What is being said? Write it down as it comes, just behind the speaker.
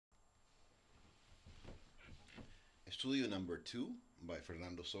Studio number 2 by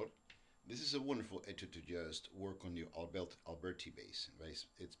Ferdinando Sor. This is a wonderful etude to just work on your Alberti bass.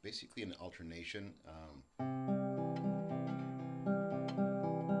 It's basically an alternation, and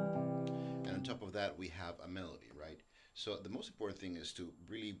on top of that we have a melody, right? So the most important thing is to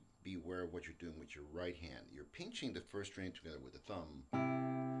really be aware of what you're doing with your right hand. You're pinching the first string together with the thumb,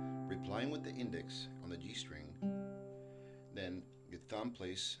 replying with the index on the G string, then your thumb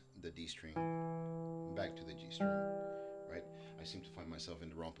plays the D string back to the G string, right? I seem to find myself in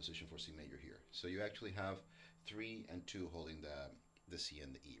the wrong position for C major here. So you actually have 3 and 2 holding the C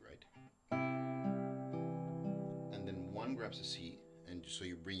and the E, right? And then 1 grabs the C, and so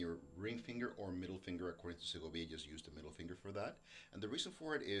you bring your ring finger or middle finger, according to Segovia, just use the middle finger for that. And the reason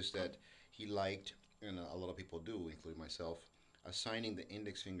for it is that he liked, and a lot of people do, including myself, assigning the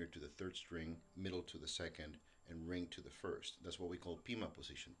index finger to the 3rd string, middle to the 2nd, and ring to the 1st. That's what we call Pima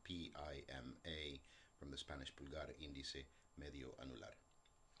position, P-I-M-A, from the Spanish pulgar, índice, medio, anular.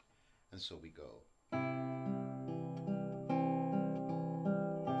 And so we go.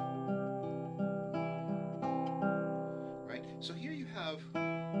 Right, so here you have,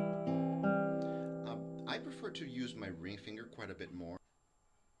 I prefer to use my ring finger quite a bit more.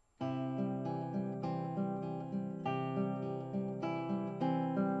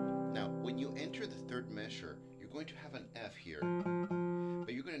 Now, when you enter the 3rd measure, you're going to have an F here.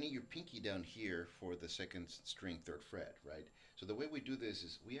 But you're going to need your pinky down here for the 2nd string, 3rd fret, right? So the way we do this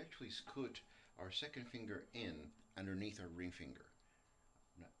is we actually scoot our 2nd finger in underneath our ring finger.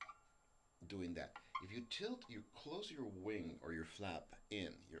 Now, doing that. If you close your wing or your flap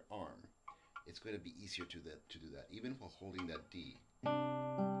in your arm, it's going to be easier to do that, even while holding that D.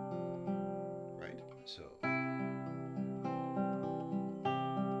 Right? So.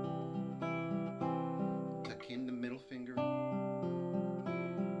 Tuck in the middle finger.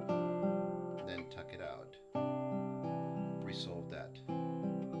 Resolve that,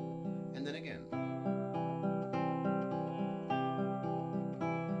 and then again.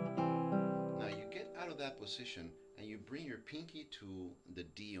 Now you get out of that position and you bring your pinky to the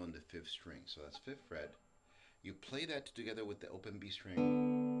D on the 5th string, so that's 5th fret. You play that together with the open B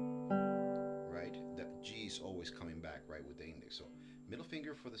string, right? The G is always coming back, right, with the index. So middle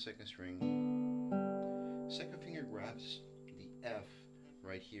finger for the 2nd string, 2nd finger grabs the F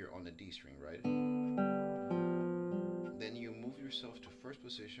right here on the D string, right? Then you move yourself to 1st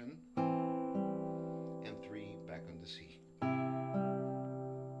position and 3 back on the C.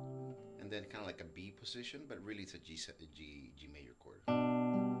 And then kind of like a B position, but really it's a G major chord.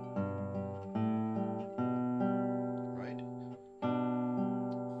 Right?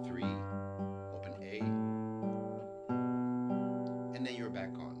 3, open A, and then you're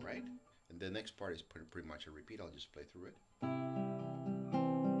back on, right? And the next part is pretty much a repeat. I'll just play through it.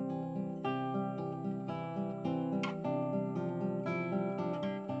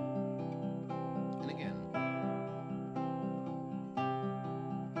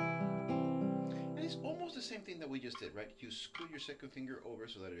 The same thing that we just did, right? You scoot your 2nd finger over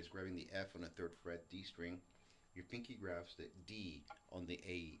so that it is grabbing the F on the 3rd fret, D string. Your pinky grabs the D on the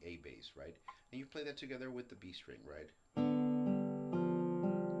A bass, right? And you play that together with the B string, right?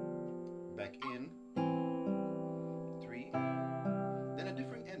 Back in, 3. Then a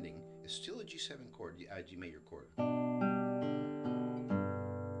different ending. It's still a G7 chord, G major chord.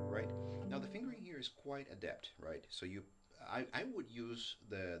 Right? Now the fingering here is quite adept, right? So I would use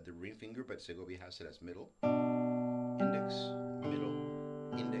the ring finger, but Segovia has it as middle, index, middle,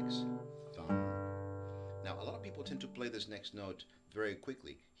 index, thumb. Now a lot of people tend to play this next note very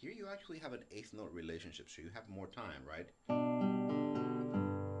quickly. Here you actually have an 8th note relationship, so you have more time, right?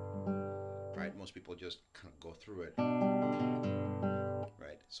 Right? Most people just kind of go through it.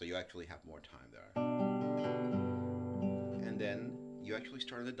 Right? So you actually have more time there. And then you actually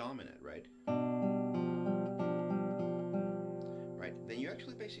start on the dominant, right? Then you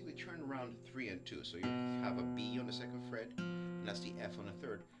actually basically turn around 3 and 2. So you have a B on the 2nd fret, and that's the F on the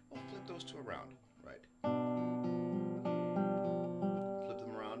 3rd. Well, flip those 2 around, right? Flip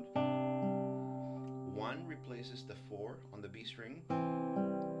them around. 1 replaces the 4 on the B string.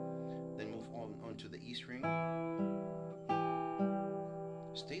 Then move on to the E string.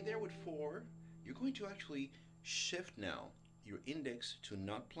 Stay there with 4. You're going to actually shift now your index to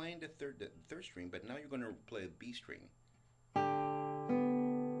not playing the third string, but now you're going to play the B string.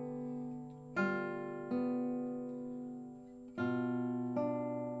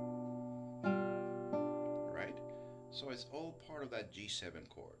 So it's all part of that G7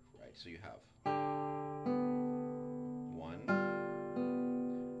 chord, right? So you have 1,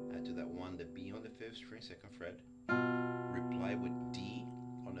 add to that 1 the B on the 5th string, 2nd fret, reply with D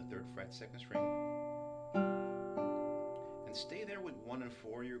on the 3rd fret, 2nd string, And stay there with 1 and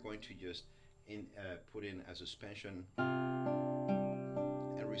 4. You're going to just put in a suspension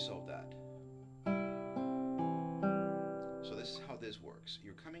and resolve that. So this is how this works.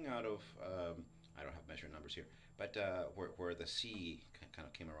 You're coming out of, I don't have measured numbers here, but where the C kind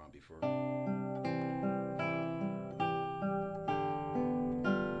of came around before.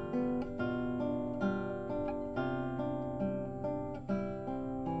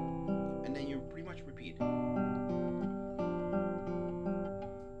 And then you pretty much repeat. A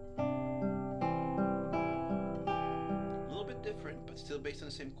little bit different, but still based on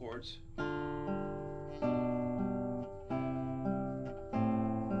the same chords.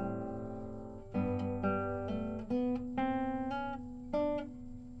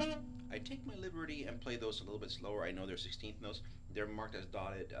 And play those a little bit slower. I know they're 16th notes. They're marked as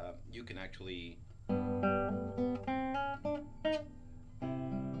dotted. You can actually and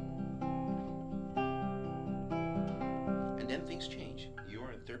then things change. You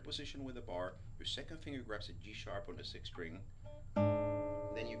are in 3rd position with a bar. Your 2nd finger grabs a G sharp on the 6th string.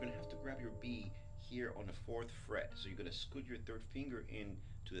 Then you're gonna have to grab your B here on the 4th fret. So you're gonna scoot your 3rd finger in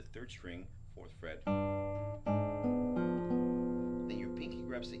to the 3rd string, 4th fret. Pinky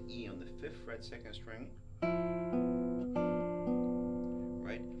grabs the E on the 5th fret, 2nd string.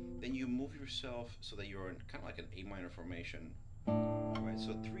 Right? Then you move yourself so that you're in kind of like an A minor formation. Right?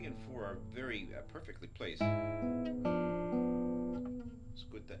 So 3 and 4 are very perfectly placed.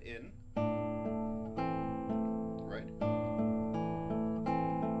 Scoot that in. Right?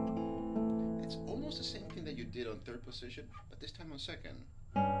 It's almost the same thing that you did on 3rd position, but this time on 2nd.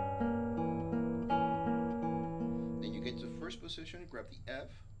 Get to 1st position, grab the F.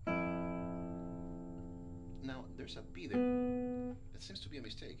 Now there's a B there. That seems to be a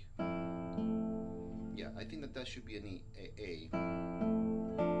mistake. Yeah, I think that should be an E, A.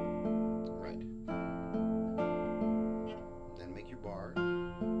 Right. Then make your bar.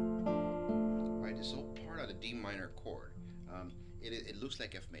 Right, it's all part of the D minor chord. It looks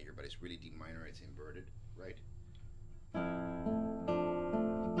like F major, but it's really D minor. It's inverted, right?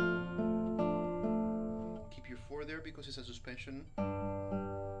 Your 4 there because it's a suspension.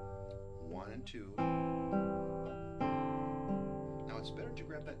 1 and 2. Now it's better to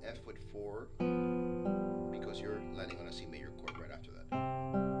grab that F with 4 because you're landing on a C major chord right after that.